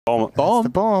Bomb. That's the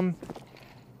bomb.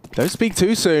 Don't speak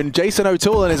too soon. Jason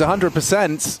O'Toole is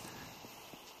 100%.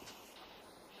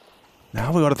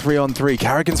 Now we got a 3-on-3.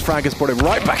 Carrigan's frag has brought him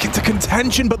right back into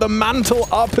contention, but the mantle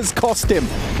up has cost him.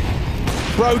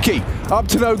 broky, up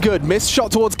to no good. Missed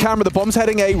shot towards camera. The bomb's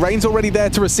heading A. Rain's already there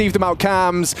to receive them out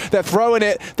cams. They're throwing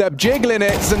it. They're jiggling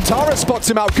it. Zantara spots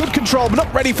him out. Good control, but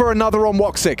not ready for another on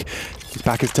Woxic. His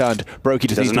back is turned. broky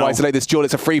just needs to isolate this duel.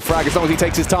 It's a free frag as long as he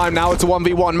takes his time. Now it's a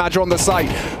 1v1. Madra on the site.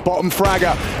 Bottom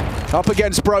fragger. Up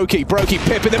against broky. broky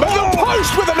pipping him. Oh, the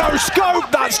post with a no-scope.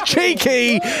 That's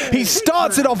cheeky. He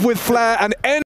starts it off with flair and ends